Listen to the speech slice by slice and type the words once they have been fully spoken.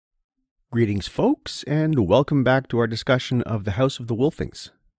Greetings, folks, and welcome back to our discussion of the House of the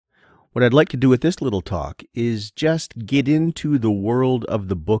Wolfings. What I'd like to do with this little talk is just get into the world of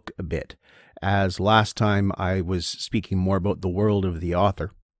the book a bit, as last time I was speaking more about the world of the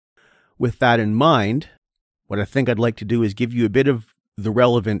author. With that in mind, what I think I'd like to do is give you a bit of the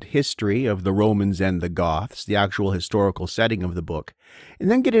relevant history of the Romans and the Goths, the actual historical setting of the book,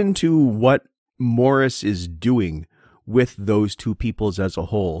 and then get into what Morris is doing with those two peoples as a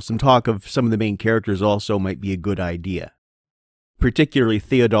whole. Some talk of some of the main characters also might be a good idea, particularly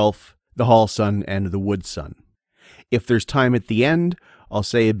Theodulf, the Hall son, and the Wood son. If there's time at the end, I'll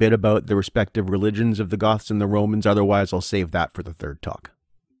say a bit about the respective religions of the Goths and the Romans. Otherwise, I'll save that for the third talk.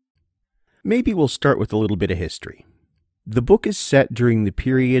 Maybe we'll start with a little bit of history. The book is set during the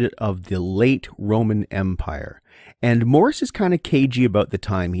period of the late Roman Empire, and Morris is kind of cagey about the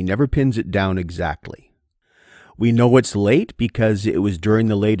time. He never pins it down exactly. We know it's late because it was during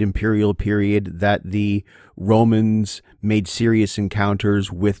the late imperial period that the Romans made serious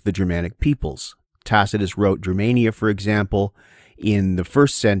encounters with the Germanic peoples. Tacitus wrote Germania, for example, in the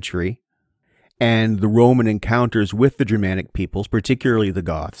 1st century, and the Roman encounters with the Germanic peoples, particularly the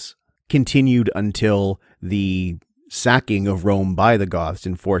Goths, continued until the sacking of Rome by the Goths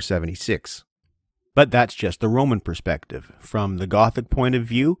in 476. But that's just the Roman perspective. From the Gothic point of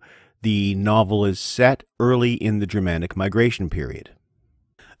view, the novel is set early in the Germanic migration period.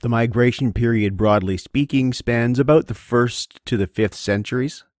 The migration period, broadly speaking, spans about the 1st to the 5th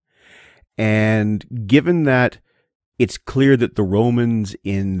centuries. And given that it's clear that the Romans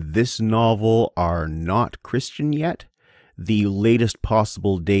in this novel are not Christian yet, the latest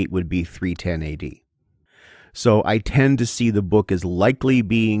possible date would be 310 AD. So I tend to see the book as likely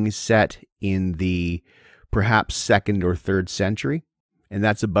being set in the perhaps 2nd or 3rd century. And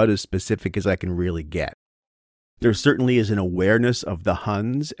that's about as specific as I can really get. There certainly is an awareness of the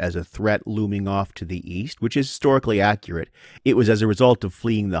Huns as a threat looming off to the east, which is historically accurate. It was as a result of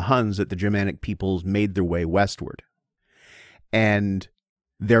fleeing the Huns that the Germanic peoples made their way westward. And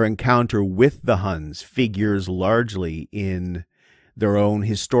their encounter with the Huns figures largely in their own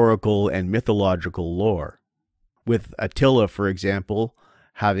historical and mythological lore. With Attila, for example,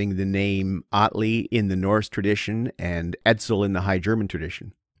 having the name Atli in the Norse tradition and Etzel in the High German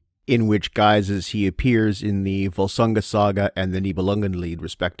tradition, in which guises he appears in the Volsunga saga and the Nibelungenlied,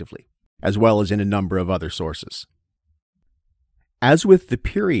 respectively, as well as in a number of other sources. As with the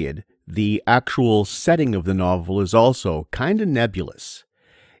period, the actual setting of the novel is also kind of nebulous.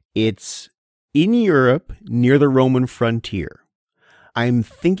 It's in Europe near the Roman frontier. I'm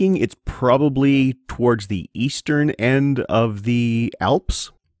thinking it's probably towards the eastern end of the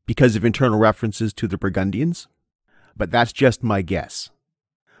Alps because of internal references to the Burgundians, but that's just my guess.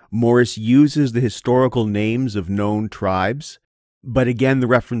 Morris uses the historical names of known tribes, but again, the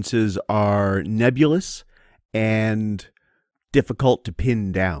references are nebulous and difficult to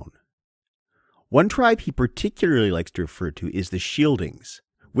pin down. One tribe he particularly likes to refer to is the Shieldings,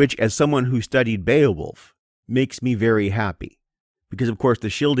 which, as someone who studied Beowulf, makes me very happy. Because, of course, the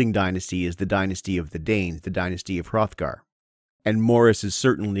Shielding dynasty is the dynasty of the Danes, the dynasty of Hrothgar. And Morris is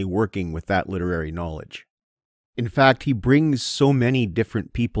certainly working with that literary knowledge. In fact, he brings so many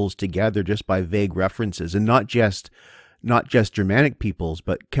different peoples together just by vague references, and not just Germanic peoples,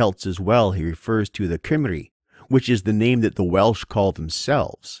 but Celts as well. He refers to the Cymri, which is the name that the Welsh call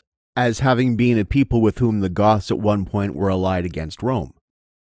themselves, as having been a people with whom the Goths at one point were allied against Rome.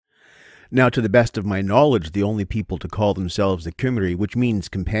 Now, to the best of my knowledge, the only people to call themselves the Cymri, which means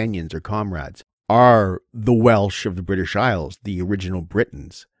companions or comrades, are the Welsh of the British Isles, the original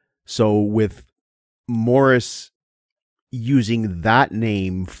Britons. So with Morris using that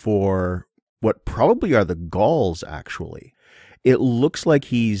name for what probably are the Gauls, actually, it looks like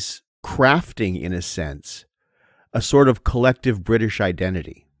he's crafting, in a sense, a sort of collective British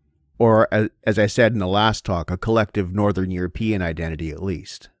identity. Or, as I said in the last talk, a collective Northern European identity at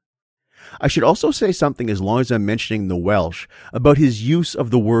least. I should also say something, as long as I'm mentioning the Welsh, about his use of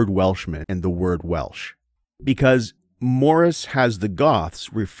the word Welshman and the word Welsh. Because Morris has the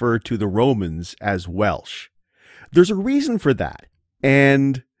Goths refer to the Romans as Welsh. There's a reason for that.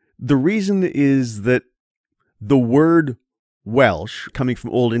 And the reason is that the word Welsh, coming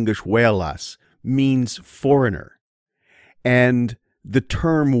from Old English Wales, means foreigner. And the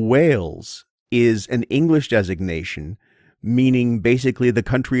term Wales is an English designation meaning basically the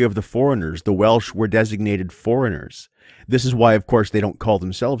country of the foreigners. The Welsh were designated foreigners. This is why, of course, they don't call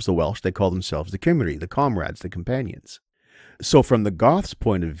themselves the Welsh. They call themselves the Cymri, the comrades, the companions. So from the Goths'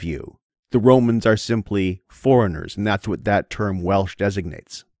 point of view, the Romans are simply foreigners, and that's what that term Welsh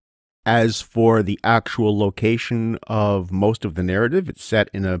designates. As for the actual location of most of the narrative, it's set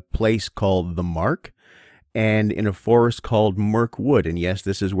in a place called the Mark and in a forest called Mirkwood. And yes,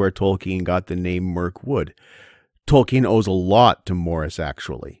 this is where Tolkien got the name Mirkwood. Tolkien owes a lot to Morris,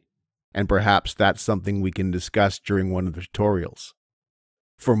 actually. And perhaps that's something we can discuss during one of the tutorials.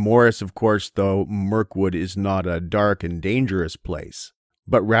 For Morris, of course, though, Mirkwood is not a dark and dangerous place,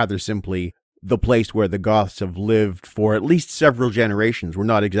 but rather simply the place where the Goths have lived for at least several generations. We're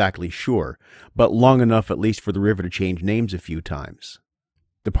not exactly sure, but long enough at least for the river to change names a few times.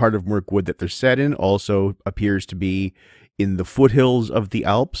 The part of Mirkwood that they're set in also appears to be in the foothills of the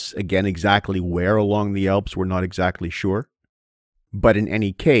Alps. Again, exactly where along the Alps, we're not exactly sure. But in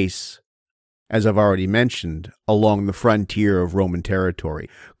any case, as I've already mentioned, along the frontier of Roman territory,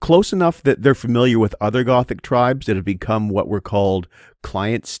 close enough that they're familiar with other Gothic tribes that have become what were called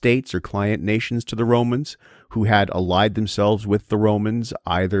client states or client nations to the Romans, who had allied themselves with the Romans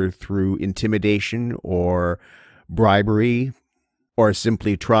either through intimidation or bribery, or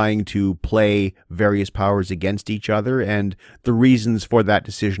simply trying to play various powers against each other, and the reasons for that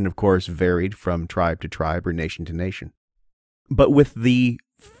decision, of course, varied from tribe to tribe or nation to nation. But with the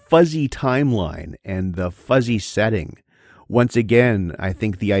fuzzy timeline and the fuzzy setting, once again, I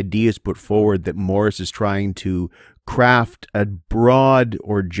think the idea is put forward that Morris is trying to craft a broad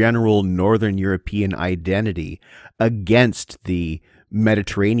or general Northern European identity against the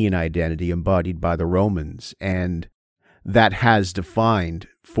Mediterranean identity embodied by the Romans, and that has defined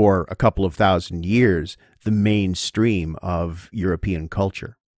for a couple of thousand years the mainstream of European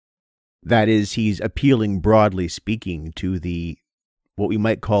culture. That is, he's appealing, broadly speaking, to the what we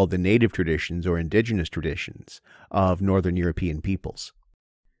might call the native traditions or indigenous traditions of Northern European peoples.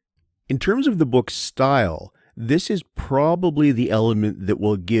 In terms of the book's style, this is probably the element that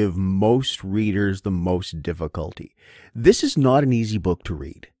will give most readers the most difficulty. This is not an easy book to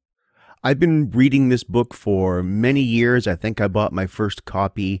read. I've been reading this book for many years. I think I bought my first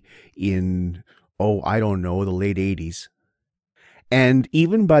copy in, the late 80s. And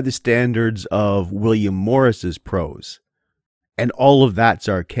even by the standards of William Morris's prose, and all of that's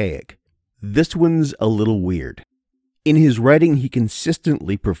archaic, this one's a little weird. In his writing, he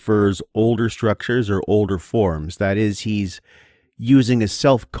consistently prefers older structures or older forms. That is, he's using a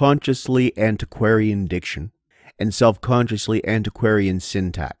self-consciously antiquarian diction and self-consciously antiquarian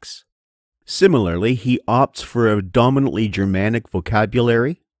syntax. Similarly, he opts for a dominantly Germanic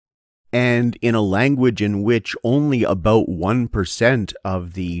vocabulary, and in a language in which only about 1%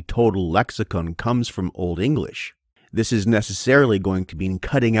 of the total lexicon comes from Old English, this is necessarily going to mean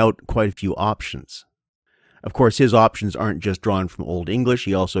cutting out quite a few options. Of course, his options aren't just drawn from Old English,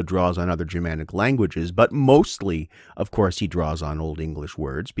 he also draws on other Germanic languages, but mostly, of course, he draws on Old English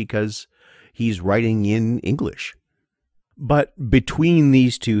words because he's writing in English. But between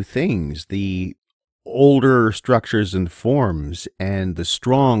these two things, the older structures and forms and the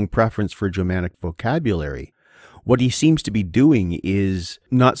strong preference for Germanic vocabulary, what he seems to be doing is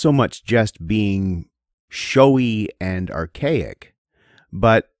not so much just being showy and archaic,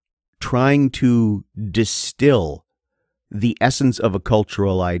 but trying to distill the essence of a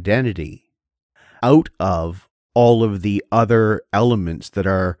cultural identity out of all of the other elements that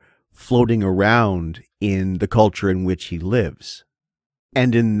are floating around in the culture in which he lives.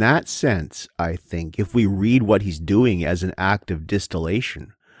 And in that sense, I think, if we read what he's doing as an act of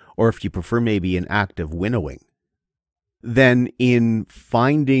distillation, or if you prefer maybe an act of winnowing, then in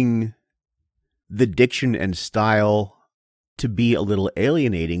finding the diction and style to be a little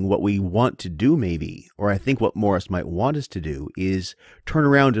alienating, what we want to do maybe, or I think what Morris might want us to do, is turn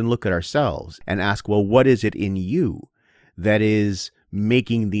around and look at ourselves and ask, well, what is it in you that is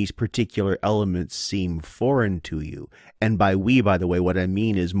making these particular elements seem foreign to you? And by we, by the way, what I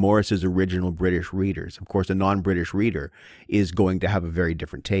mean is Morris's original British readers. Of course, a non-British reader is going to have a very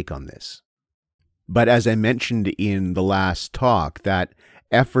different take on this. But as I mentioned in the last talk, that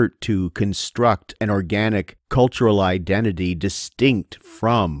effort to construct an organic cultural identity distinct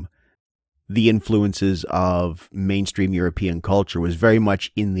from the influences of mainstream European culture was very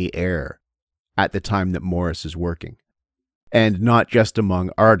much in the air at the time that Morris is working. And not just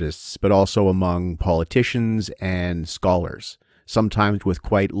among artists, but also among politicians and scholars, sometimes with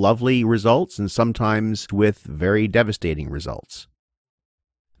quite lovely results and sometimes with very devastating results.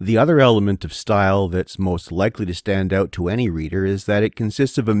 The other element of style that's most likely to stand out to any reader is that it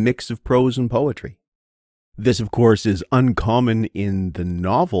consists of a mix of prose and poetry. This, of course, is uncommon in the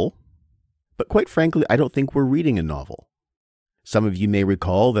novel, but quite frankly, I don't think we're reading a novel. Some of you may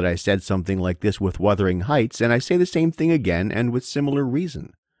recall that I said something like this with Wuthering Heights, and I say the same thing again, and with similar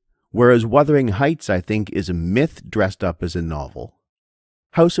reason. Whereas Wuthering Heights, I think, is a myth dressed up as a novel,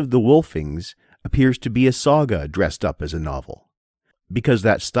 House of the Wolfings appears to be a saga dressed up as a novel, because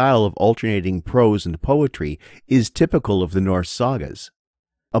that style of alternating prose and poetry is typical of the Norse sagas,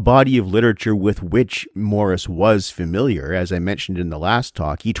 a body of literature with which Morris was familiar. As I mentioned in the last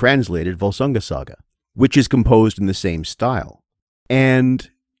talk, he translated Volsunga Saga, which is composed in the same style. And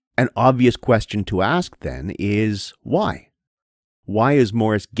an obvious question to ask then is why? Why is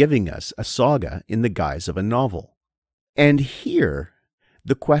Morris giving us a saga in the guise of a novel? And here,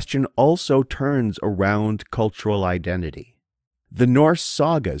 the question also turns around cultural identity. The Norse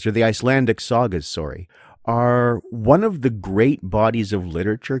sagas, or the Icelandic sagas, sorry, are one of the great bodies of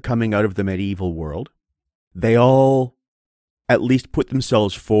literature coming out of the medieval world. They all at least put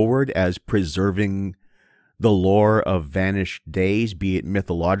themselves forward as preserving the lore of vanished days, be it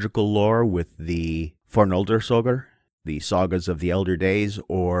mythological lore with the Fornaldarsögur, the sagas of the elder days,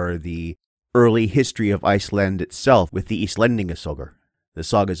 or the early history of Iceland itself with the Íslendingasögur, the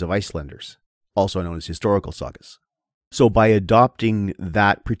sagas of Icelanders, also known as historical sagas. So by adopting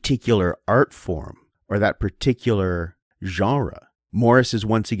that particular art form, or that particular genre, Morris is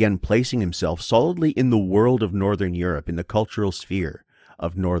once again placing himself solidly in the world of Northern Europe, in the cultural sphere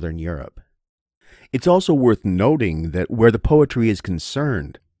of Northern Europe. It's also worth noting that where the poetry is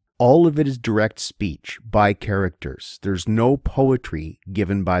concerned, all of it is direct speech by characters. There's no poetry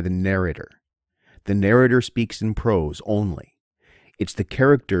given by the narrator. The narrator speaks in prose only. It's the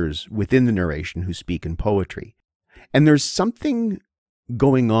characters within the narration who speak in poetry. And there's something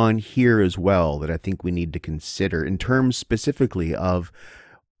going on here as well that I think we need to consider in terms specifically of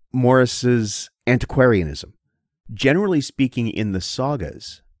Morris's antiquarianism. Generally speaking, in the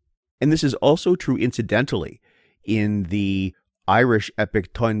sagas, and this is also true incidentally in the Irish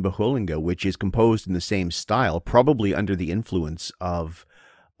epic Táin Bhuillinga, which is composed in the same style, probably under the influence of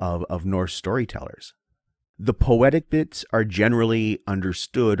Norse storytellers. The poetic bits are generally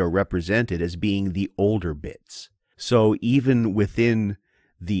understood or represented as being the older bits. So even within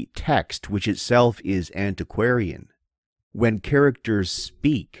the text, which itself is antiquarian, when characters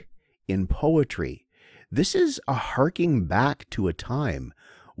speak in poetry, this is a harking back to a time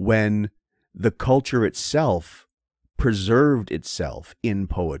when the culture itself preserved itself in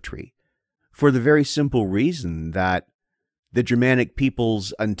poetry, for the very simple reason that the Germanic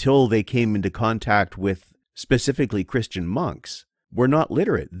peoples, until they came into contact with specifically Christian monks, were not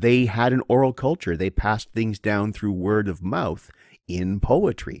literate. They had an oral culture. They passed things down through word of mouth in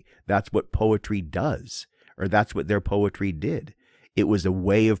poetry. That's what poetry does, or that's what their poetry did. It was a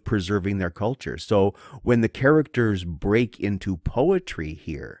way of preserving their culture. So when the characters break into poetry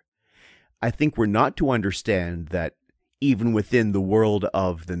here, I think we're not to understand that even within the world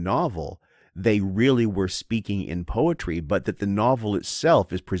of the novel, they really were speaking in poetry, but that the novel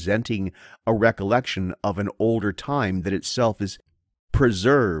itself is presenting a recollection of an older time that itself is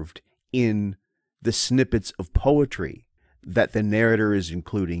preserved in the snippets of poetry that the narrator is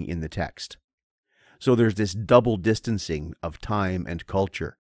including in the text. So there's this double distancing of time and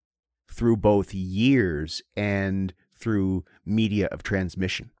culture through both years and through media of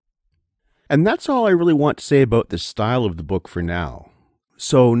transmission. And that's all I really want to say about the style of the book for now.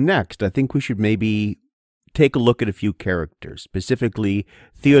 So next, I think we should maybe take a look at a few characters, specifically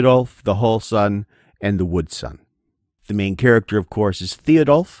Theodulf, the Hall Son, and the Wood Son. The main character, of course, is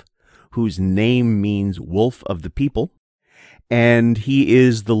Theodulf, whose name means wolf of the people, and he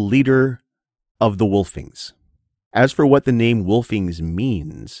is the leader of the Wolfings. As for what the name Wolfings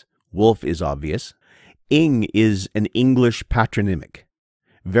means, wolf is obvious. Ing is an English patronymic,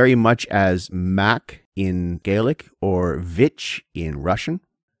 very much as Mac in Gaelic or Vich in Russian.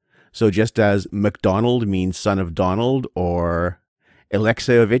 So just as MacDonald means son of Donald or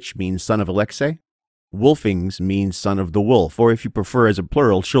Alexeyevich means son of Alexei, Wolfings means son of the wolf, or if you prefer as a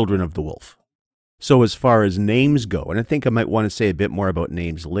plural, children of the wolf. So as far as names go, and I think I might want to say a bit more about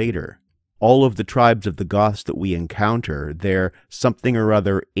names later, all of the tribes of the Goths that we encounter, they're something or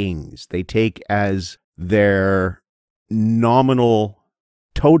other Ings. They take as their nominal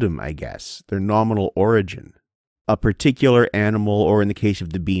totem, I guess, their nominal origin, a particular animal, or in the case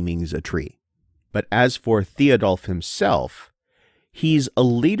of the Beamings, a tree. But as for Theodulf himself, he's a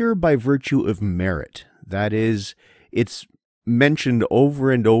leader by virtue of merit. That is, it's mentioned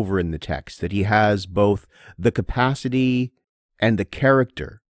over and over in the text that he has both the capacity and the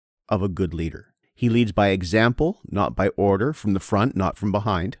character of a good leader. He leads by example, not by order, from the front, not from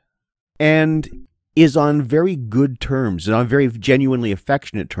behind, and is on very good terms and on very genuinely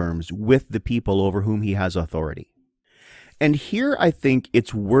affectionate terms with the people over whom he has authority. And here I think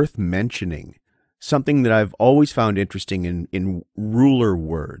it's worth mentioning something that I've always found interesting in ruler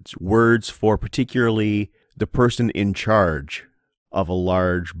words, words for particularly the person in charge of a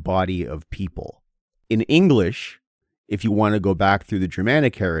large body of people. In English, if you want to go back through the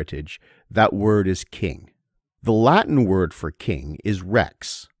Germanic heritage, that word is king. The Latin word for king is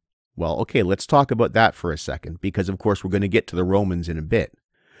rex. Well, okay, let's talk about that for a second, because of course we're going to get to the Romans in a bit.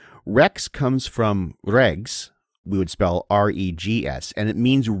 Rex comes from regs, we would spell R-E-G-S, and it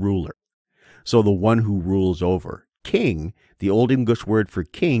means ruler. So the one who rules over. King, the Old English word for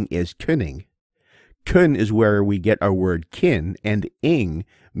king is koning. Kun is where we get our word kin, and ing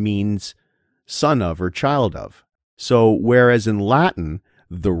means son of or child of. So whereas in Latin,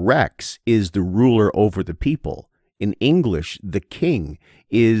 the rex is the ruler over the people, in English, the king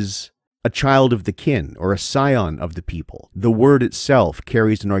is a child of the kin or a scion of the people. The word itself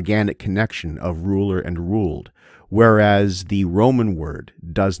carries an organic connection of ruler and ruled, whereas the Roman word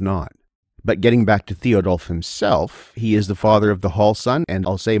does not. But getting back to Theodulf himself, he is the father of the Hall son, and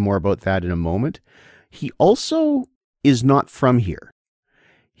I'll say more about that in a moment. He also is not from here.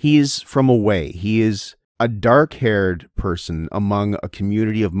 He is from away. He is a dark-haired person among a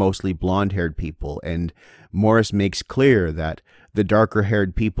community of mostly blonde-haired people, and Morris makes clear that the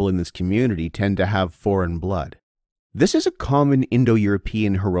darker-haired people in this community tend to have foreign blood. This is a common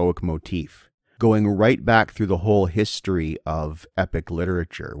Indo-European heroic motif, going right back through the whole history of epic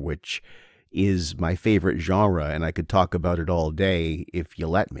literature, which is my favorite genre, and I could talk about it all day if you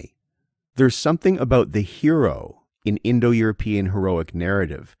let me. There's something about the hero in Indo-European heroic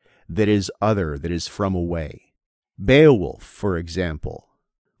narrative that is other, that is from away. Beowulf, for example,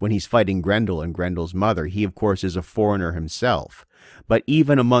 when he's fighting Grendel and Grendel's mother, he of course is a foreigner himself. But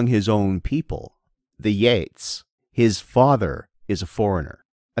even among his own people, the Yeats, his father is a foreigner.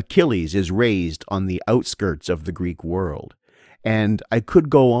 Achilles is raised on the outskirts of the Greek world. And I could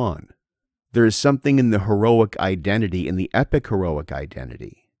go on. There is something in the heroic identity, in the epic heroic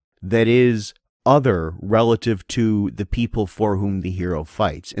identity, that is other relative to the people for whom the hero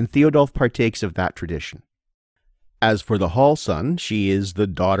fights, and Theodulf partakes of that tradition. As for the Hall son, she is the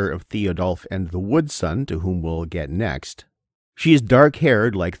daughter of Theodulf and the Wood son, to whom we'll get next. She is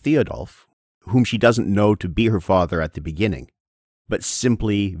dark-haired like Theodulf, whom she doesn't know to be her father at the beginning, but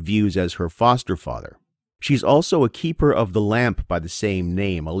simply views as her foster father. She's also a keeper of the lamp by the same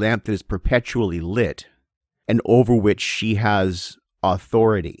name, a lamp that is perpetually lit, and over which she has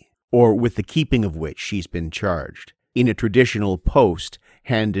authority, or with the keeping of which she's been charged, in a traditional post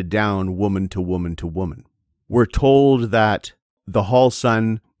handed down woman to woman to woman. We're told that the Hall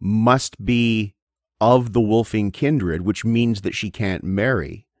son must be of the Wolfing kindred, which means that she can't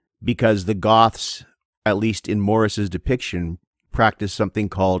marry, because the Goths, at least in Morris's depiction, practice something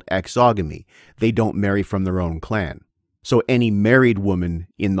called exogamy. They don't marry from their own clan. So any married woman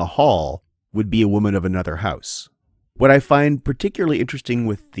in the Hall would be a woman of another house. What I find particularly interesting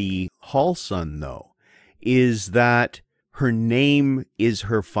with the Hall son, though, is that her name is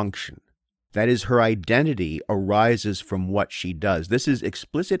her function. That is, her identity arises from what she does. This is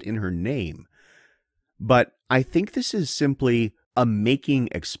explicit in her name, but I think this is simply a making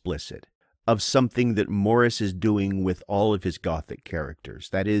explicit of something that Morris is doing with all of his Gothic characters.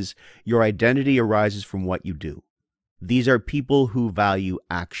 That is, your identity arises from what you do. These are people who value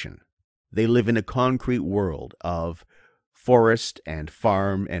action. They live in a concrete world of forest and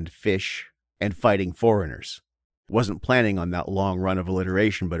farm and fish and fighting foreigners. Wasn't planning on that long run of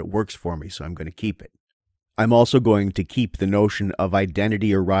alliteration, but it works for me, so I'm going to keep it. I'm also going to keep the notion of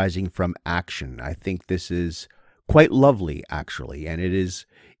identity arising from action. I think this is quite lovely, actually, and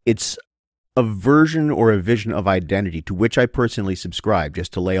it's a version or a vision of identity to which I personally subscribe,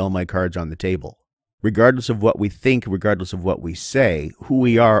 just to lay all my cards on the table. Regardless of what we think, regardless of what we say, who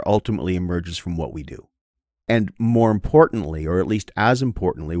we are ultimately emerges from what we do. And more importantly, or at least as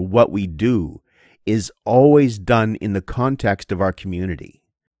importantly, what we do is always done in the context of our community.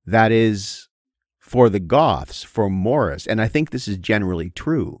 That is, for the Goths, for Morris, and I think this is generally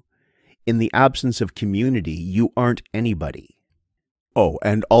true, in the absence of community, you aren't anybody. Oh,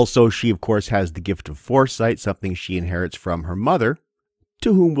 and also she, of course, has the gift of foresight, something she inherits from her mother,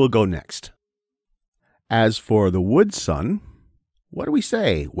 to whom we'll go next. As for the Wood son, what do we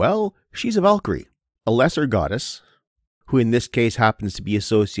say? Well, she's a Valkyrie, a lesser goddess, who in this case happens to be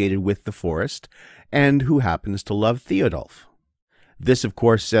associated with the forest, and who happens to love Theodulf. This, of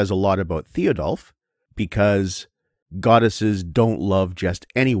course, says a lot about Theodulf, because goddesses don't love just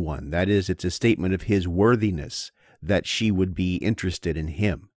anyone. That is, it's a statement of his worthiness that she would be interested in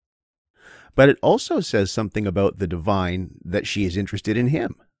him. But it also says something about the divine, that she is interested in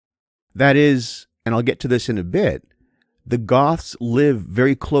him. That is, and I'll get to this in a bit, the Goths live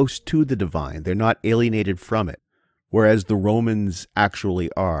very close to the divine. They're not alienated from it, whereas the Romans actually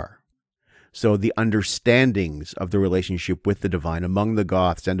are. So the understandings of the relationship with the divine among the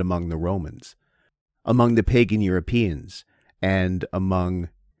Goths and among the Romans, among the pagan Europeans, and among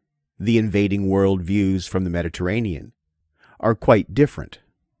the invading worldviews from the Mediterranean are quite different.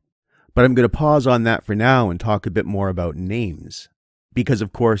 But I'm going to pause on that for now and talk a bit more about names. Because,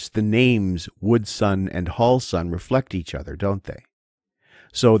 of course, the names Wood Sun and Hall Sun reflect each other, don't they?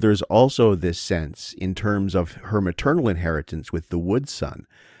 So there's also this sense, in terms of her maternal inheritance with the Wood Sun,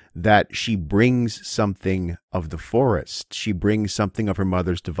 that she brings something of the forest. She brings something of her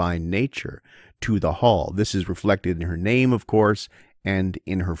mother's divine nature to the hall. This is reflected in her name, of course, and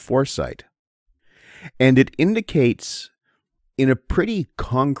in her foresight. And it indicates, in a pretty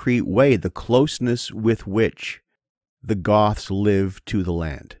concrete way, the closeness with which the Goths live to the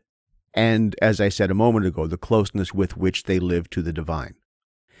land. And, as I said a moment ago, the closeness with which they live to the divine.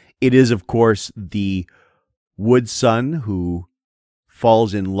 It is, of course, the Wood Sun who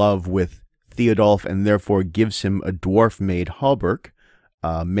falls in love with Theodulf and therefore gives him a dwarf-made hauberk,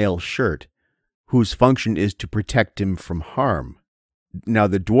 a mail shirt, whose function is to protect him from harm. Now,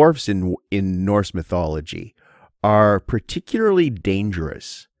 the dwarfs in Norse mythology are particularly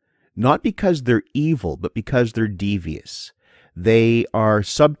dangerous, not because they're evil, but because they're devious. They are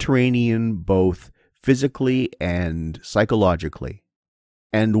subterranean both physically and psychologically.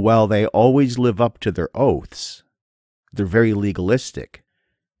 And while they always live up to their oaths, they're very legalistic.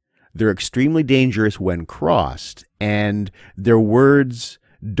 They're extremely dangerous when crossed, and their words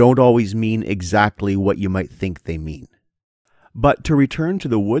don't always mean exactly what you might think they mean. But to return to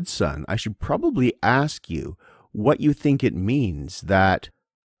the Wood Sun, I should probably ask you what you think it means that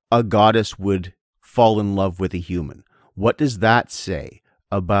a goddess would fall in love with a human. What does that say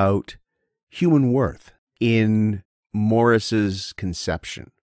about human worth in Morris's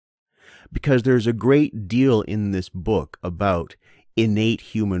conception? Because there's a great deal in this book about innate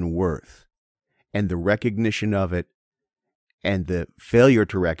human worth and the recognition of it and the failure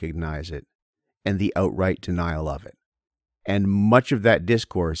to recognize it and the outright denial of it. And much of that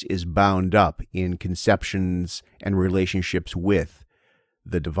discourse is bound up in conceptions and relationships with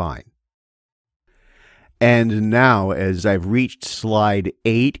the divine. And now, as I've reached slide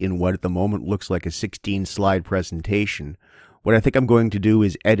 8 in what at the moment looks like a 16-slide presentation, what I think I'm going to do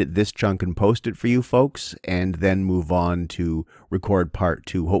is edit this chunk and post it for you folks, and then move on to record part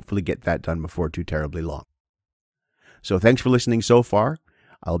 2, hopefully get that done before too terribly long. So thanks for listening so far.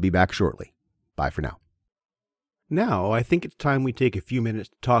 I'll be back shortly. Bye for now. Now, I think it's time we take a few minutes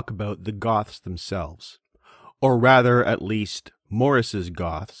to talk about the Goths themselves, or rather, at least, Morris's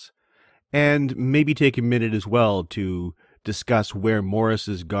Goths, and maybe take a minute as well to discuss where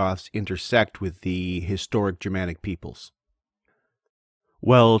Morris's Goths intersect with the historic Germanic peoples.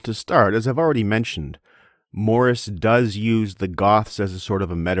 Well, to start, as I've already mentioned, Morris does use the Goths as a sort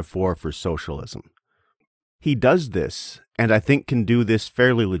of a metaphor for socialism. He does this, and I think can do this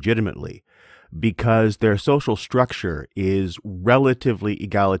fairly legitimately, because their social structure is relatively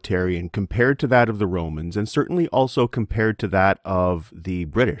egalitarian compared to that of the Romans, and certainly also compared to that of the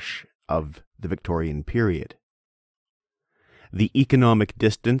British of the Victorian period. The economic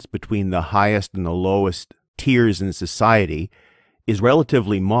distance between the highest and the lowest tiers in society is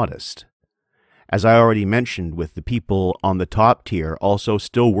relatively modest, as I already mentioned, with the people on the top tier also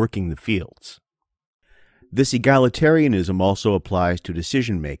still working the fields. This egalitarianism also applies to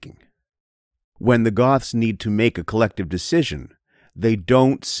decision-making. When the Goths need to make a collective decision, they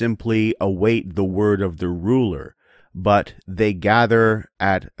don't simply await the word of the ruler, but they gather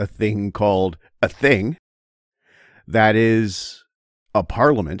at a thing called a thing, that is, a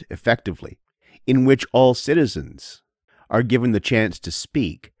parliament, effectively, in which all citizens are given the chance to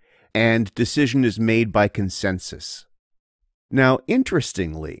speak, and decision is made by consensus. Now,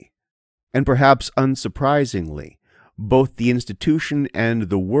 interestingly, and perhaps unsurprisingly, both the institution and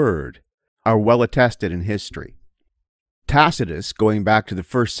the word are well attested in history. Tacitus, going back to the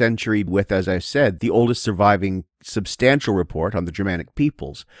 1st century with, as I've said, the oldest surviving substantial report on the Germanic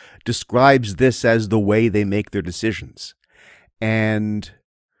peoples, describes this as the way they make their decisions. And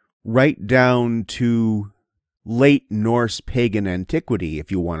right down to late Norse pagan antiquity,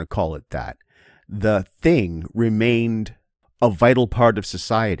 if you want to call it that, the thing remained a vital part of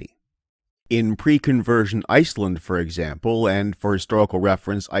society. In pre-conversion Iceland, for example, and for historical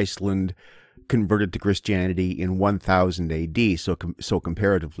reference, Iceland converted to Christianity in 1000 AD, so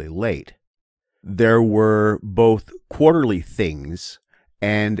comparatively late. There were both quarterly things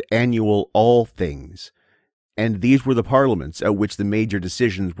and annual all things, and these were the parliaments at which the major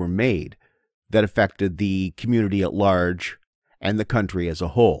decisions were made that affected the community at large and the country as a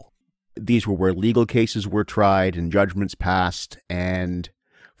whole. These were where legal cases were tried and judgments passed, and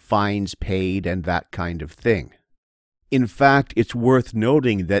fines paid and that kind of thing. In fact, it's worth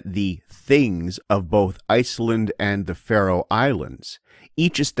noting that the things of both Iceland and the Faroe Islands,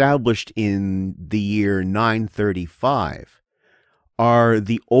 each established in the year 935, are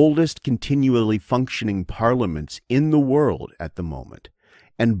the oldest continually functioning parliaments in the world at the moment,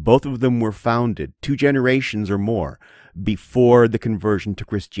 and both of them were founded 2 generations or more before the conversion to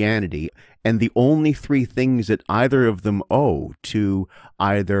Christianity, and the only 3 things that either of them owe to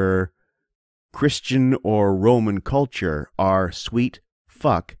either Christian or Roman culture are sweet,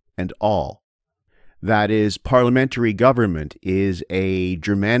 fuck, and all. That is, parliamentary government is a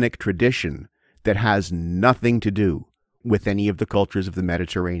Germanic tradition that has nothing to do with any of the cultures of the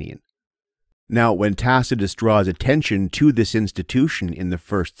Mediterranean. Now, when Tacitus draws attention to this institution in the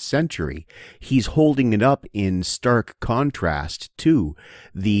 1st century, he's holding it up in stark contrast to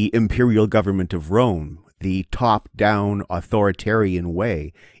the imperial government of Rome, the top-down authoritarian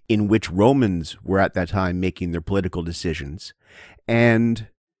way in which Romans were at that time making their political decisions. And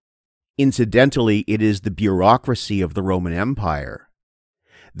incidentally, it is the bureaucracy of the Roman Empire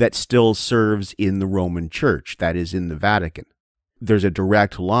that still serves in the Roman Church, that is, in the Vatican. There's a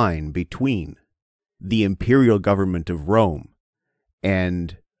direct line between the imperial government of Rome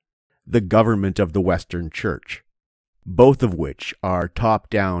and the government of the Western Church, both of which are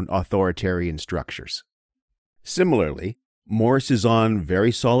top-down authoritarian structures. Similarly, Morris is on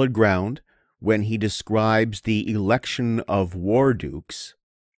very solid ground when he describes the election of war dukes,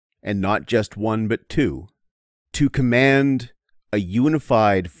 and not just 1 but 2, to command a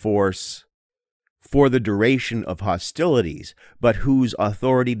unified force for the duration of hostilities, but whose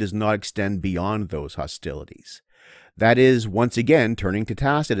authority does not extend beyond those hostilities. That is, once again, turning to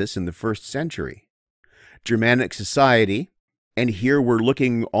Tacitus in the 1st century. Germanic society, and here we're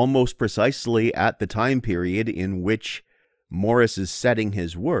looking almost precisely at the time period in which Morris is setting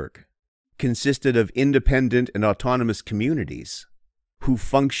his work, consisted of independent and autonomous communities who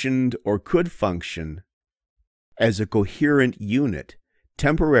functioned or could function as a coherent unit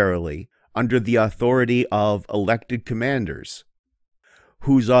temporarily under the authority of elected commanders,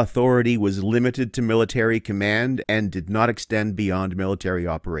 whose authority was limited to military command and did not extend beyond military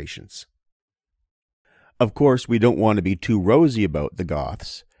operations. Of course, we don't want to be too rosy about the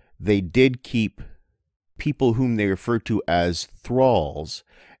Goths. They did keep people whom they refer to as thralls,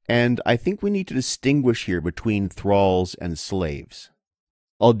 and I think we need to distinguish here between thralls and slaves.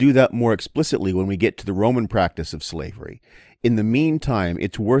 I'll do that more explicitly when we get to the Roman practice of slavery. In the meantime,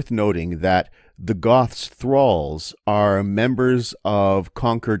 it's worth noting that the Goths' thralls are members of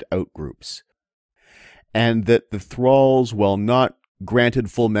conquered outgroups, and that the thralls, while not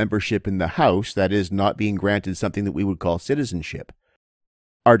granted full membership in the house, that is, not being granted something that we would call citizenship,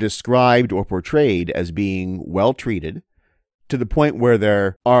 are described or portrayed as being well treated, to the point where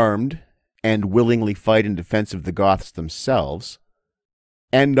they're armed and willingly fight in defense of the Goths themselves,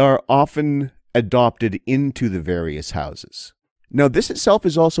 and are often adopted into the various houses. Now, this itself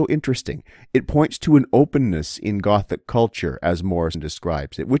is also interesting. It points to an openness in Gothic culture, as Morrison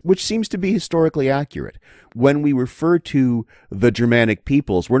describes it, which seems to be historically accurate. When we refer to the Germanic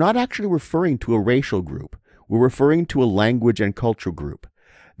peoples, we're not actually referring to a racial group. We're referring to a language and cultural group.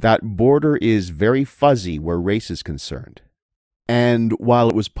 That border is very fuzzy where race is concerned. And while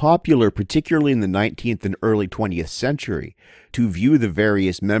it was popular, particularly in the 19th and early 20th century, to view the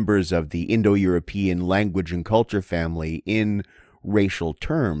various members of the Indo-European language and culture family in racial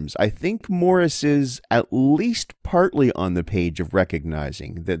terms, I think Morris is at least partly on the page of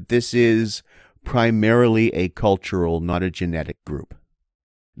recognizing that this is primarily a cultural, not a genetic group.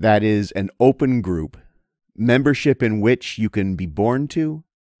 That is, an open group, membership in which you can be born to,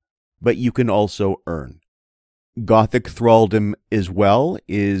 but you can also earn. Gothic thraldom as well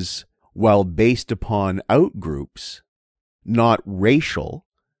is, while based upon outgroups, not racial.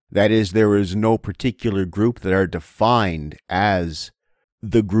 That is, there is no particular group that are defined as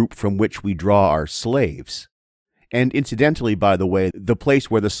the group from which we draw our slaves. And incidentally, by the way, the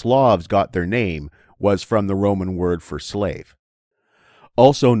place where the Slavs got their name was from the Roman word for slave.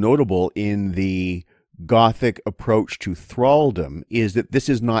 Also notable in the Gothic approach to thraldom is that this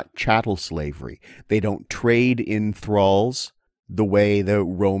is not chattel slavery. They don't trade in thralls the way the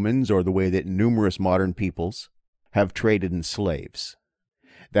Romans or the way that numerous modern peoples have traded in slaves.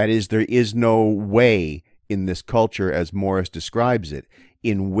 That is, there is no way in this culture, as Morris describes it,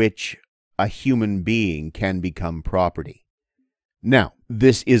 in which a human being can become property. Now,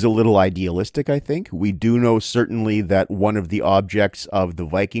 this is a little idealistic, I think. We do know certainly that one of the objects of the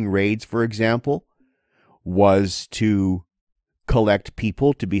Viking raids, for example, was to collect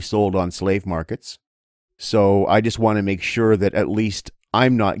people to be sold on slave markets. So I just want to make sure that at least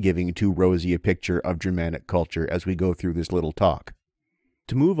I'm not giving too rosy a picture of Germanic culture as we go through this little talk.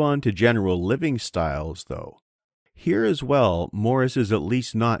 To move on to general living styles, though, here as well, Morris is at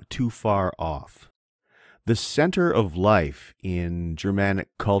least not too far off. The center of life in Germanic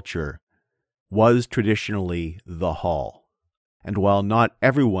culture was traditionally the hall. And while not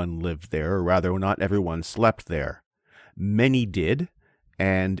everyone lived there, or rather not everyone slept there, many did,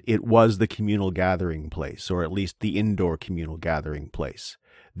 and it was the communal gathering place, or at least the indoor communal gathering place.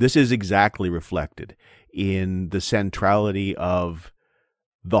 This is exactly reflected in the centrality of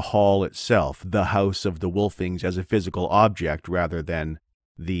the hall itself, the house of the Wolfings as a physical object rather than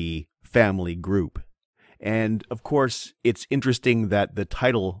the family group. And of course, it's interesting that the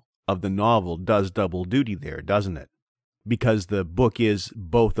title of the novel does double duty there, doesn't it? Because the book is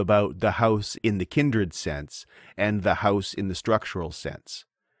both about the house in the kindred sense and the house in the structural sense.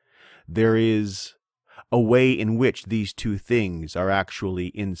 There is a way in which these two things are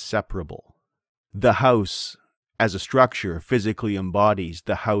actually inseparable. The house as a structure physically embodies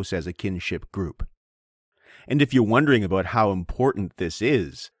the house as a kinship group. And if you're wondering about how important this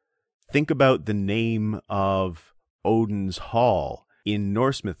is, think about the name of Odin's hall in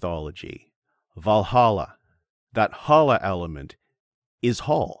Norse mythology, Valhalla. That Hala element is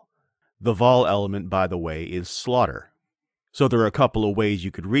hall. The Val element, by the way, is slaughter. So there are a couple of ways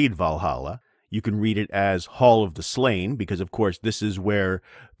you could read Valhalla. You can read it as Hall of the Slain, because of course this is where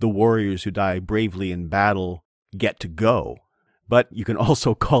the warriors who die bravely in battle get to go. But you can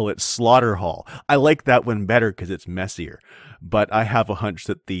also call it Slaughter Hall. I like that one better because it's messier. But I have a hunch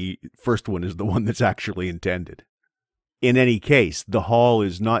that the first one is the one that's actually intended. In any case, the hall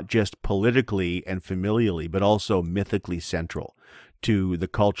is not just politically and familially, but also mythically central to the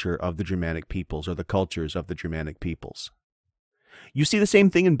culture of the Germanic peoples, or the cultures of the Germanic peoples. You see the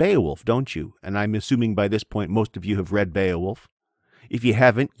same thing in Beowulf, don't you? And I'm assuming by this point most of you have read Beowulf. If you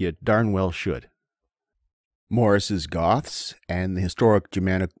haven't, you darn well should. Morris's Goths and the historical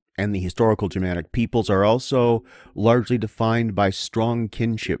Germanic peoples are also largely defined by strong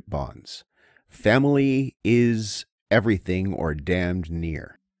kinship bonds. Family is everything or damned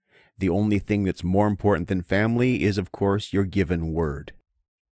near. The only thing that's more important than family is, of course, your given word.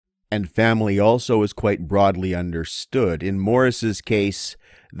 And family also is quite broadly understood. In Morris's case,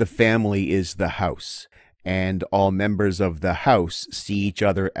 the family is the house, and all members of the house see each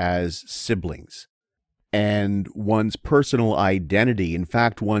other as siblings. And one's personal identity, in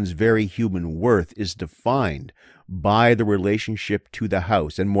fact, one's very human worth, is defined by the relationship to the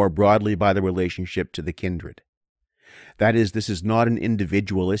house, and more broadly by the relationship to the kindred. That is, this is not an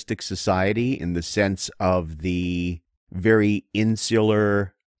individualistic society in the sense of the very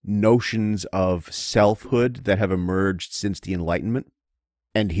insular notions of selfhood that have emerged since the Enlightenment.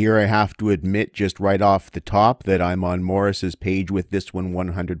 And here I have to admit just right off the top that I'm on Morris's page with this one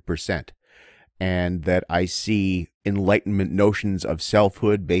 100%. And that I see Enlightenment notions of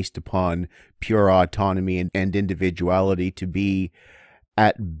selfhood based upon pure autonomy and individuality to be,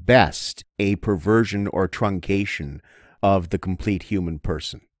 at best, a perversion or truncation of the complete human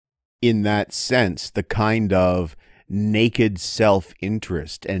person. In that sense, the kind of naked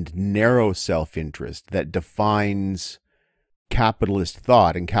self-interest and narrow self-interest that defines capitalist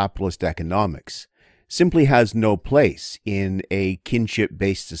thought and capitalist economics simply has no place in a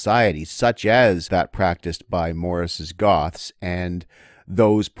kinship-based society such as that practiced by Morris's Goths and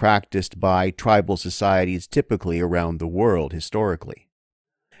those practiced by tribal societies typically around the world historically.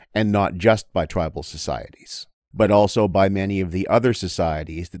 And not just by tribal societies, but also by many of the other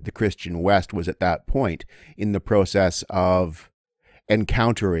societies that the Christian West was at that point in the process of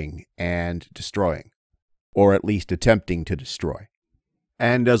encountering and destroying, or at least attempting to destroy.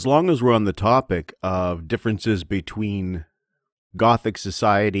 And as long as we're on the topic of differences between Gothic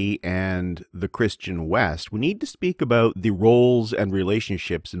society and the Christian West, we need to speak about the roles and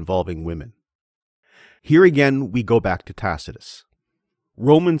relationships involving women. Here again, we go back to Tacitus.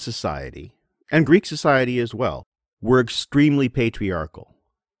 Roman society, and Greek society as well, were extremely patriarchal.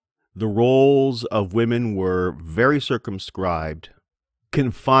 The roles of women were very circumscribed,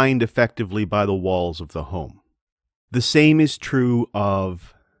 confined effectively by the walls of the home. The same is true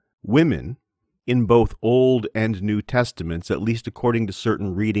of women in both Old and New Testaments, at least according to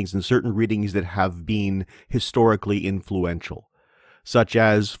certain readings, and certain readings that have been historically influential, such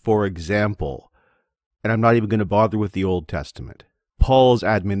as, for example, and I'm not even going to bother with the Old Testament, Paul's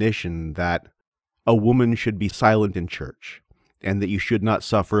admonition that a woman should be silent in church, and that you should not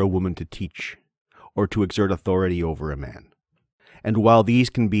suffer a woman to teach or to exert authority over a man. And while these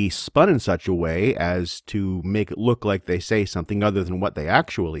can be spun in such a way as to make it look like they say something other than what they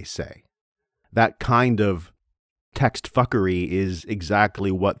actually say, that kind of text fuckery is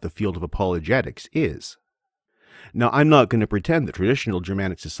exactly what the field of apologetics is. Now, I'm not going to pretend that traditional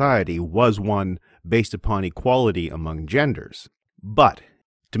Germanic society was one based upon equality among genders, but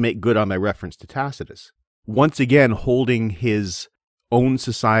to make good on my reference to Tacitus, once again holding his own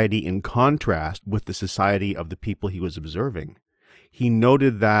society in contrast with the society of the people he was observing, he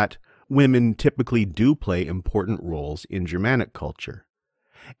noted that women typically do play important roles in Germanic culture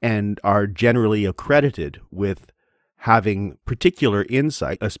and are generally accredited with having particular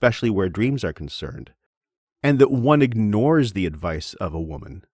insight, especially where dreams are concerned, and that one ignores the advice of a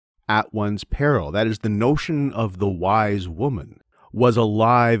woman at one's peril. That is, the notion of the wise woman was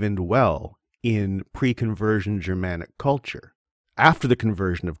alive and well in pre-conversion Germanic culture. After the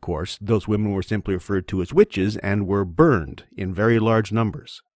conversion, of course, those women were simply referred to as witches and were burned in very large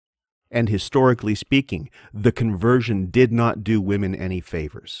numbers. And historically speaking, the conversion did not do women any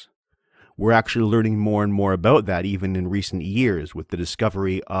favors. We're actually learning more and more about that even in recent years with the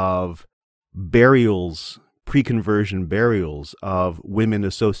discovery of burials, pre-conversion burials of women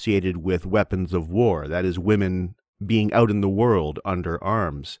associated with weapons of war, that is, women being out in the world under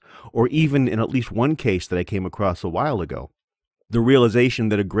arms, or even in at least one case that I came across a while ago, the realization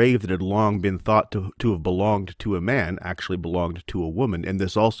that a grave that had long been thought to have belonged to a man actually belonged to a woman, and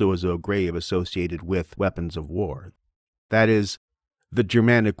this also is a grave associated with weapons of war. That is, the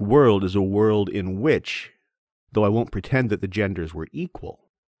Germanic world is a world in which, though I won't pretend that the genders were equal,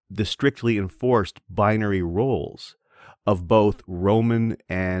 the strictly enforced binary roles of both Roman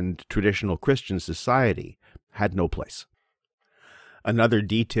and traditional Christian society had no place. Another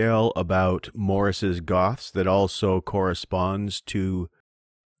detail about Morris's Goths that also corresponds to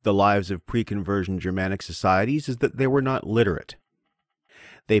the lives of pre-conversion Germanic societies is that they were not literate.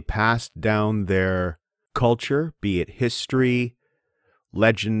 They passed down their culture, be it history,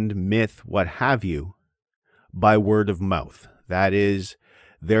 legend, myth, what have you, by word of mouth. That is,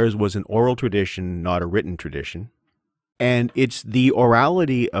 theirs was an oral tradition, not a written tradition. And it's the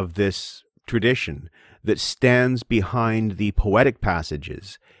orality of this tradition that stands behind the poetic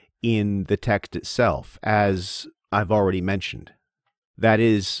passages in the text itself, as I've already mentioned. That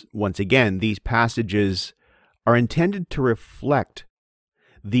is, once again, these passages are intended to reflect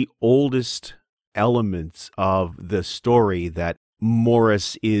the oldest elements of the story that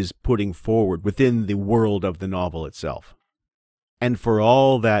Morris is putting forward within the world of the novel itself. And for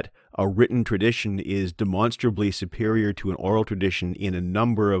all that a written tradition is demonstrably superior to an oral tradition in a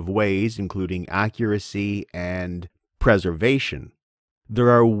number of ways, including accuracy and preservation, there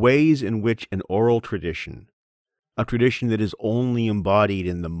are ways in which an oral tradition, a tradition that is only embodied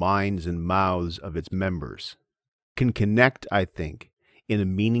in the minds and mouths of its members, can connect, I think, in a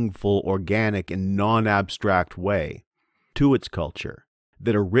meaningful, organic, and non-abstract way to its culture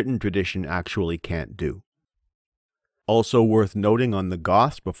that a written tradition actually can't do. Also worth noting on the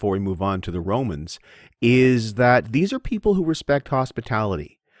Goths, before we move on to the Romans, is that these are people who respect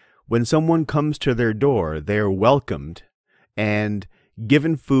hospitality. When someone comes to their door, they are welcomed and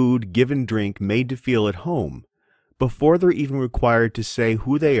given food, given drink, made to feel at home, before they're even required to say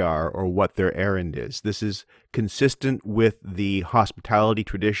who they are or what their errand is. This is consistent with the hospitality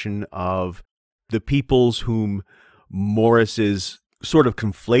tradition of the peoples whom Morris is sort of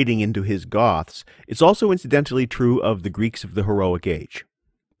conflating into his Goths. It's also incidentally true of the Greeks of the heroic age,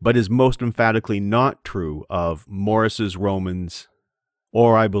 but is most emphatically not true of Morris's Romans,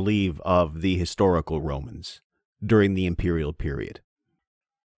 or I believe of the historical Romans during the imperial period.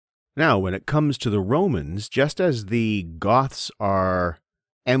 Now, when it comes to the Romans, just as the Goths are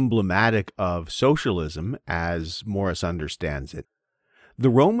emblematic of socialism, as Morris understands it, the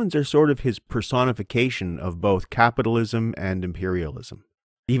Romans are sort of his personification of both capitalism and imperialism.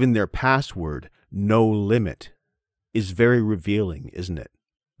 Even their password, no limit, is very revealing, isn't it?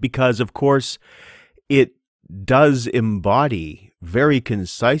 Because, of course, it does embody very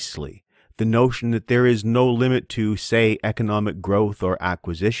concisely the notion that there is no limit to, say, economic growth or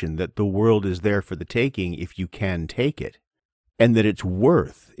acquisition, that the world is there for the taking if you can take it, and that its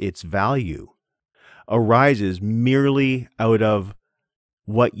worth, its value, arises merely out of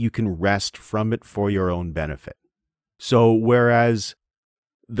what you can wrest from it for your own benefit. So whereas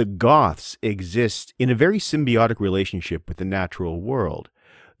the Goths exist in a very symbiotic relationship with the natural world,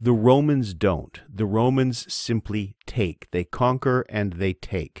 the Romans don't. The Romans simply take. They conquer and they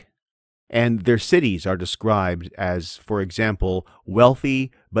take. And their cities are described as, for example,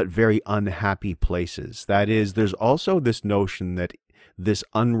 wealthy but very unhappy places. That is, there's also this notion that this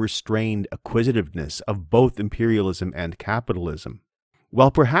unrestrained acquisitiveness of both imperialism and capitalism,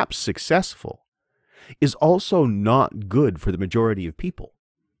 while perhaps successful, is also not good for the majority of people.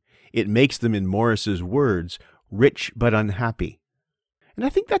 It makes them, in Morris's words, rich but unhappy. And I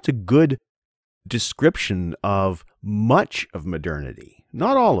think that's a good description of much of modernity.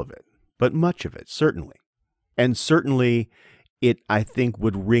 Not all of it, but much of it, certainly. And certainly it, I think,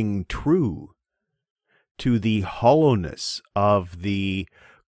 would ring true to the hollowness of the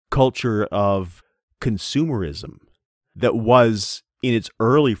culture of consumerism that was in its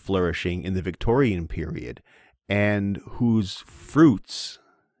early flourishing in the Victorian period, and whose fruits,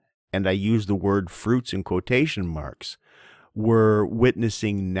 and I use the word fruits in quotation marks, we're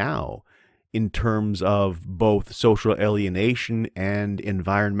witnessing now in terms of both social alienation and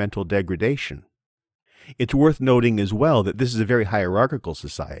environmental degradation. It's worth noting as well that this is a very hierarchical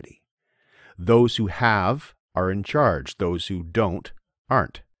society. Those who have are in charge. Those who don't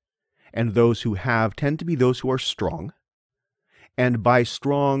aren't. And those who have tend to be those who are strong. And by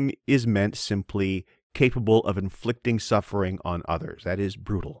strong is meant simply capable of inflicting suffering on others. That is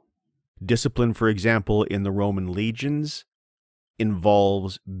brutal. Discipline, for example, in the Roman legions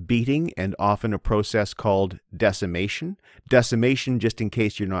involves beating and often a process called decimation. Decimation, just in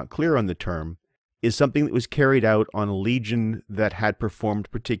case you're not clear on the term, is something that was carried out on a legion that had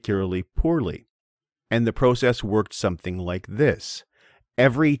performed particularly poorly. And the process worked something like this.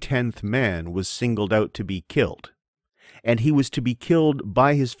 Every 10th man was singled out to be killed. And he was to be killed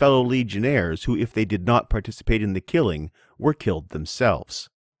by his fellow legionnaires who, if they did not participate in the killing, were killed themselves.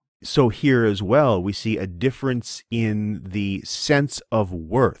 So here as well, we see a difference in the sense of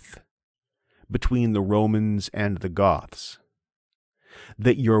worth between the Romans and the Goths.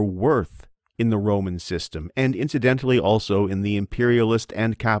 That your worth in the Roman system, and incidentally also in the imperialist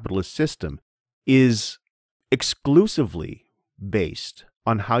and capitalist system, is exclusively based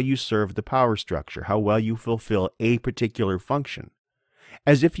on how you serve the power structure, how well you fulfill a particular function,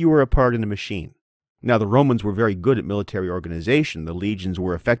 as if you were a part in a machine. Now, the Romans were very good at military organization. The legions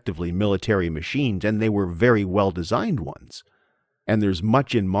were effectively military machines, and they were very well-designed ones. And there's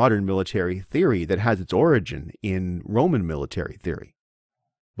much in modern military theory that has its origin in Roman military theory.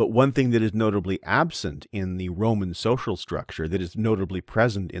 But one thing that is notably absent in the Roman social structure, that is notably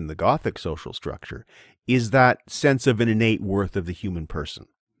present in the Gothic social structure, is that sense of an innate worth of the human person.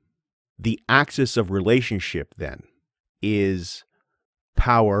 The axis of relationship, then, is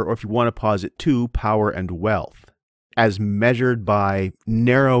power, or if you want to posit two, power and wealth, as measured by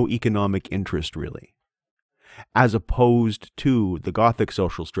narrow economic interest, really, as opposed to the Gothic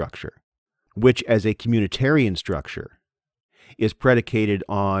social structure, which as a communitarian structure is predicated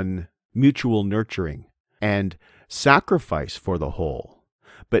on mutual nurturing and sacrifice for the whole,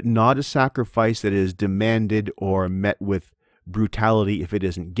 but not a sacrifice that is demanded or met with brutality if it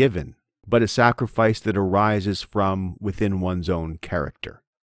isn't given, but a sacrifice that arises from within one's own character.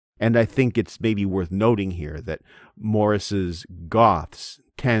 And I think it's maybe worth noting here that Morris's Goths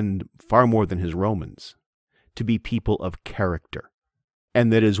tend, far more than his Romans, to be people of character.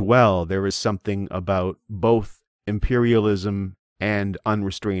 And that as well, there is something about both imperialism and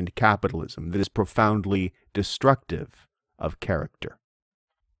unrestrained capitalism that is profoundly destructive of character.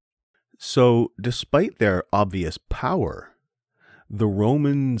 So, despite their obvious power, the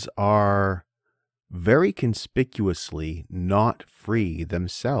Romans are very conspicuously not free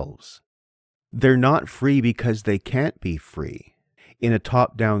themselves. They're not free because they can't be free in a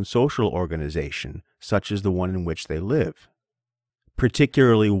top-down social organization such as the one in which they live,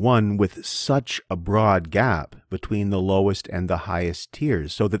 particularly one with such a broad gap between the lowest and the highest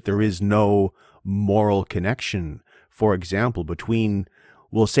tiers, so that there is no moral connection, for example, between,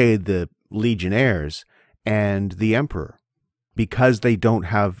 we'll say, the legionnaires and the emperor, because they don't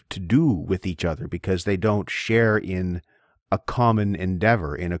have to do with each other, because they don't share in a common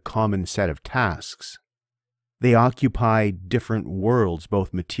endeavor, in a common set of tasks. They occupy different worlds,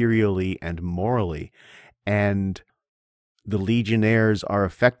 both materially and morally, and the legionnaires are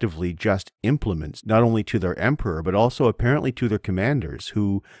effectively just implements, not only to their emperor, but also apparently to their commanders,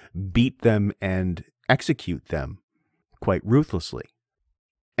 who beat them and execute them quite ruthlessly.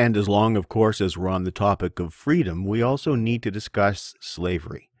 And as long, of course, as we're on the topic of freedom, we also need to discuss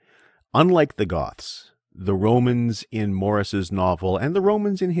slavery. Unlike the Goths, the Romans in Morris's novel, and the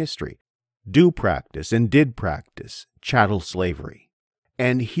Romans in history, do practice and did practice chattel slavery.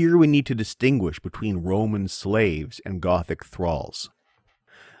 And here we need to distinguish between Roman slaves and Gothic thralls.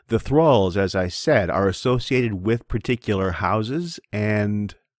 The thralls, as I said, are associated with particular houses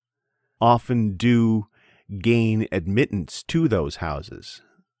and often do gain admittance to those houses.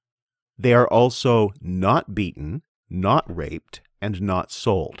 They are also not beaten, not raped, and not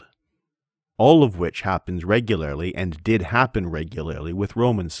sold, all of which happens regularly and did happen regularly with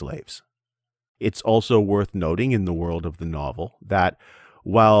Roman slaves. It's also worth noting in the world of the novel that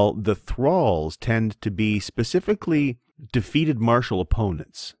while the thralls tend to be specifically defeated martial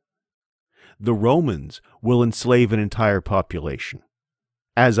opponents. The Romans will enslave an entire population.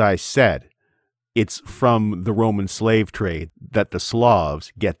 As I said, it's from the Roman slave trade that the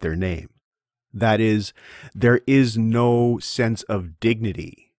Slavs get their name. That is, there is no sense of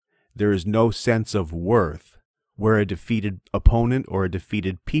dignity. There is no sense of worth where a defeated opponent or a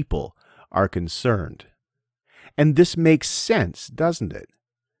defeated people are concerned. And this makes sense, doesn't it?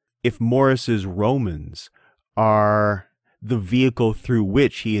 If Morris's Romans are the vehicle through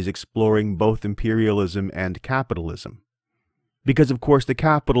which he is exploring both imperialism and capitalism. Because, of course, the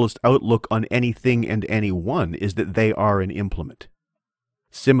capitalist outlook on anything and anyone is that they are an implement.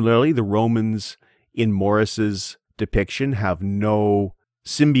 Similarly, the Romans in Morris's depiction have no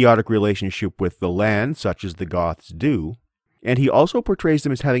symbiotic relationship with the land, such as the Goths do, and he also portrays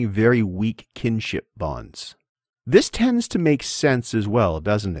them as having very weak kinship bonds. This tends to make sense as well,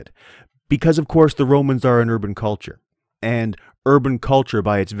 doesn't it? Because, of course, the Romans are an urban culture, and urban culture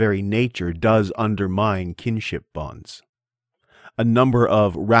by its very nature does undermine kinship bonds. A number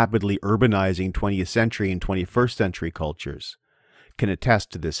of rapidly urbanizing 20th century and 21st century cultures can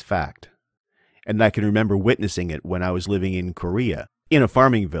attest to this fact. And I can remember witnessing it when I was living in Korea, in a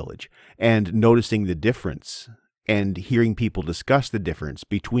farming village, and noticing the difference and hearing people discuss the difference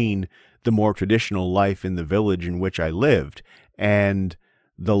between the more traditional life in the village in which I lived and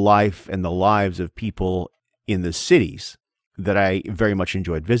the life and the lives of people in the cities that I very much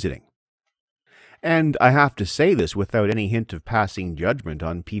enjoyed visiting. And I have to say this without any hint of passing judgment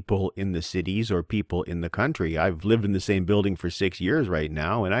on people in the cities or people in the country. I've lived in the same building for 6 years right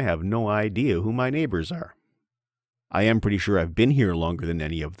now, and I have no idea who my neighbors are. I am pretty sure I've been here longer than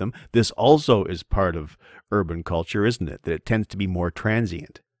any of them. This also is part of urban culture, isn't it? That it tends to be more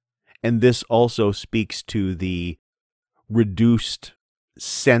transient. And this also speaks to the reduced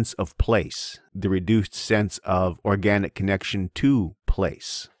sense of place, the reduced sense of organic connection to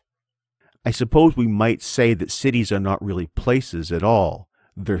place. I suppose we might say that cities are not really places at all.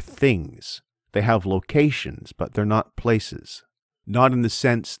 They're things. They have locations, but they're not places. Not in the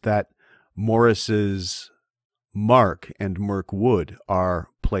sense that Morris's Mark and Mirkwood are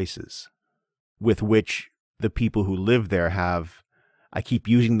places with which the people who live there have, I keep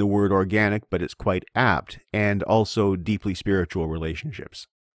using the word organic, but it's quite apt, and also deeply spiritual relationships.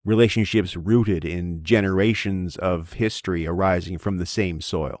 Relationships rooted in generations of history arising from the same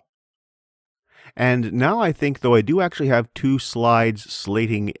soil. And now I think, though I do actually have 2 slides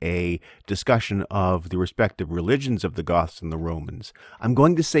slating a discussion of the respective religions of the Goths and the Romans, I'm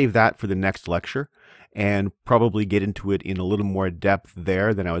going to save that for the next lecture and probably get into it in a little more depth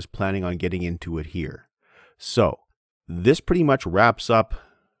there than I was planning on getting into it here. So, this pretty much wraps up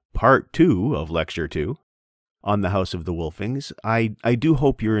part 2 of lecture 2 on the House of the Wolfings. I do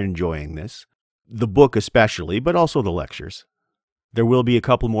hope you're enjoying this, the book especially, but also the lectures. There will be a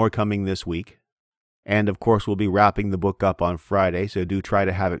couple more coming this week. And of course, we'll be wrapping the book up on Friday, so do try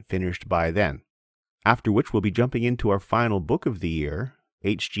to have it finished by then. After which, we'll be jumping into our final book of the year,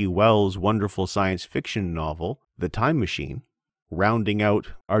 H.G. Wells' wonderful science fiction novel, The Time Machine, rounding out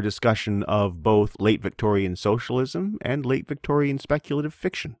our discussion of both late Victorian socialism and late Victorian speculative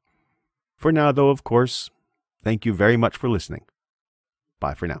fiction. For now, though, of course, thank you very much for listening.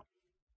 Bye for now.